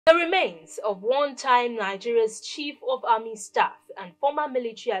The remains of one-time Nigeria's Chief of Army Staff and former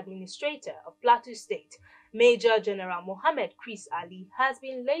military administrator of Plateau State, Major General Mohammed Alli, has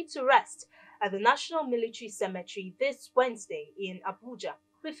been laid to rest at the National Military Cemetery this Wednesday in Abuja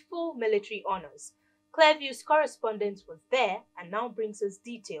with full military honors. Clearview's correspondent was there and now brings us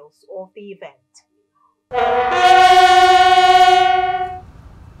details of the event.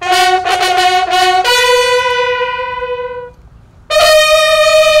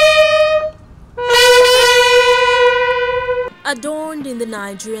 Adorned in the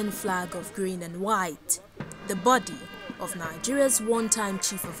Nigerian flag of green and white, the body of Nigeria's one-time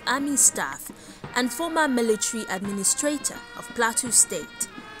Chief of Army Staff and former military administrator of Plateau State,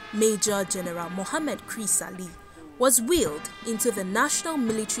 Major General Mohammed Alli, was wheeled into the National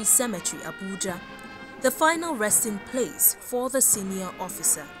Military Cemetery, Abuja, the final resting place for the senior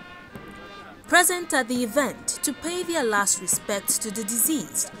officer. Present at the event to pay their last respects to the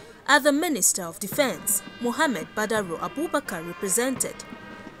deceased are the Minister of Defense, Mohammed Abubakar, represented,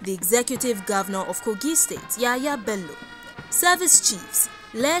 the Executive Governor of Kogi State, Yahaya Bello, service chiefs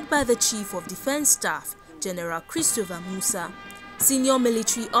led by the Chief of Defense Staff, General Christopher Musa, senior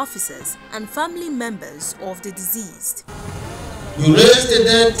military officers and family members of the deceased. You raise the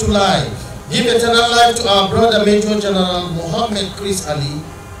dead to life. Give eternal life to our brother Major General Mohammed Alli.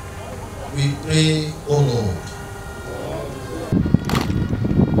 We pray, O Lord.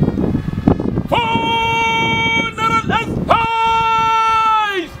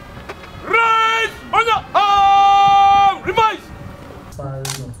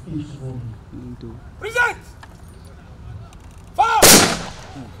 Present! Fire!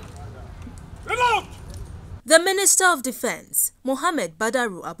 Reload! The Minister of Defense, Mohammed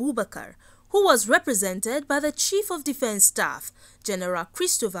Abubakar, who was represented by the Chief of Defense Staff, General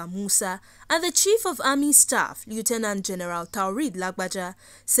Christopher Musa, and the Chief of Army Staff, Lieutenant General Taurid Lagbaja,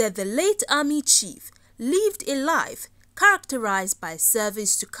 said the late Army Chief lived a life characterized by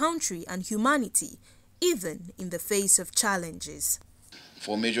service to country and humanity, even in the face of challenges.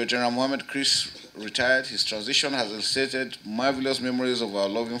 For Major General Mohammed retired, his transition has illustrated marvelous memories of our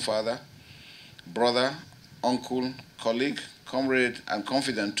loving father, brother, uncle, colleague, comrade, and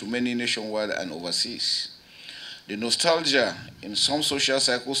confidant to many nationwide and overseas. The nostalgia in some social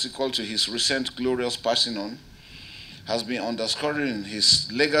circles equal to his recent glorious passing on has been underscoring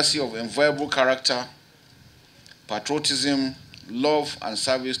his legacy of enviable character, patriotism, love, and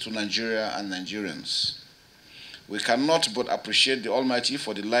service to Nigeria and Nigerians. We cannot but appreciate the Almighty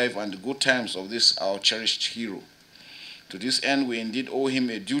for the life and the good times of this our cherished hero. To this end, we indeed owe him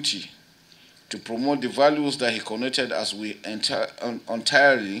a duty to promote the values that he connoted as we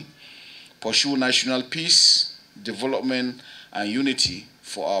entirely pursue national peace, development, and unity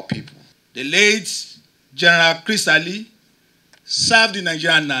for our people. The late General Alli served the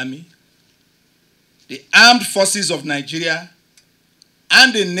Nigerian Army, the armed forces of Nigeria,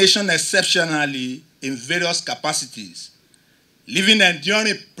 and the nation exceptionally in various capacities, leaving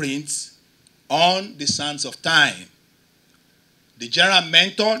enduring prints on the sands of time. The general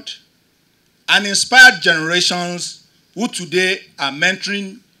mentored and inspired generations who today are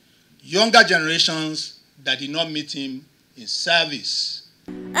mentoring younger generations that did not meet him in service.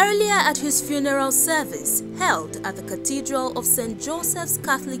 Earlier at his funeral service held at the Cathedral of St. Joseph's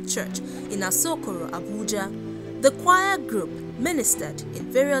Catholic Church in Asokoro, Abuja, the choir group ministered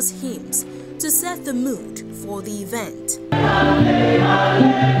in various hymns to set the mood for the event.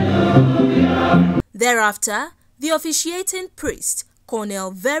 Thereafter, the officiating priest,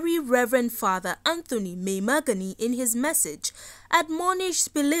 Colonel Very Reverend Father Anthony Maimagani, in his message,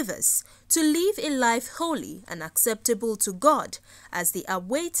 admonished believers to live a life holy and acceptable to God as they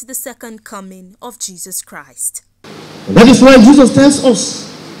await the second coming of Jesus Christ. That is why Jesus tells us,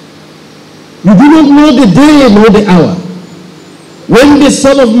 you do not know the day nor the hour when the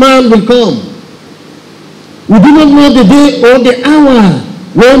Son of Man will come. We do not know the day or the hour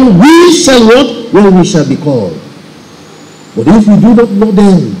when we shall what? When we shall be called. But if we do not know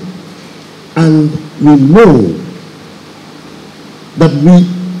them, and we know that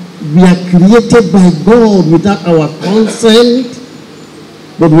we are created by God without our consent,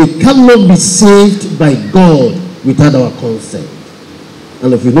 but we cannot be saved by God without our consent.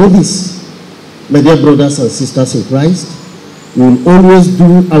 And if you know this, my dear brothers and sisters in Christ, we will always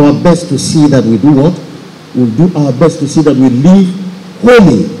do our best to see that we do what? We will do our best to see that we live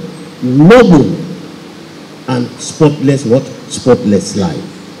holy, noble, and spotless what? Spotless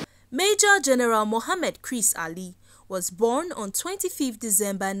life. Major General Mohammed Alli was born on 25th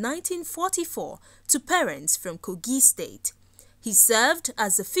December 1944 to parents from Kogi State. He served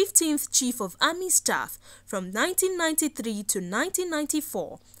as the 15th Chief of Army Staff from 1993 to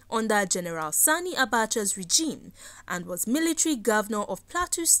 1994 under General Sani Abacha's regime and was military governor of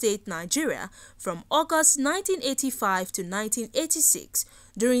Plateau State, Nigeria from August 1985 to 1986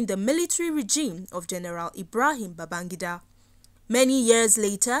 during the military regime of General Ibrahim Babangida. Many years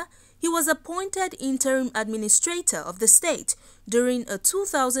later, he was appointed interim administrator of the state during a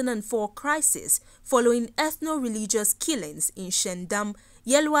 2004 crisis following ethno-religious killings in Shendam,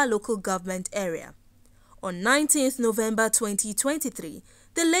 Yelwa local government area. On 19th November 2023,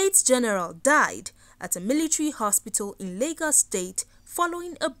 the late general died at a military hospital in Lagos State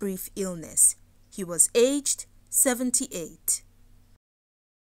following a brief illness. He was aged 78.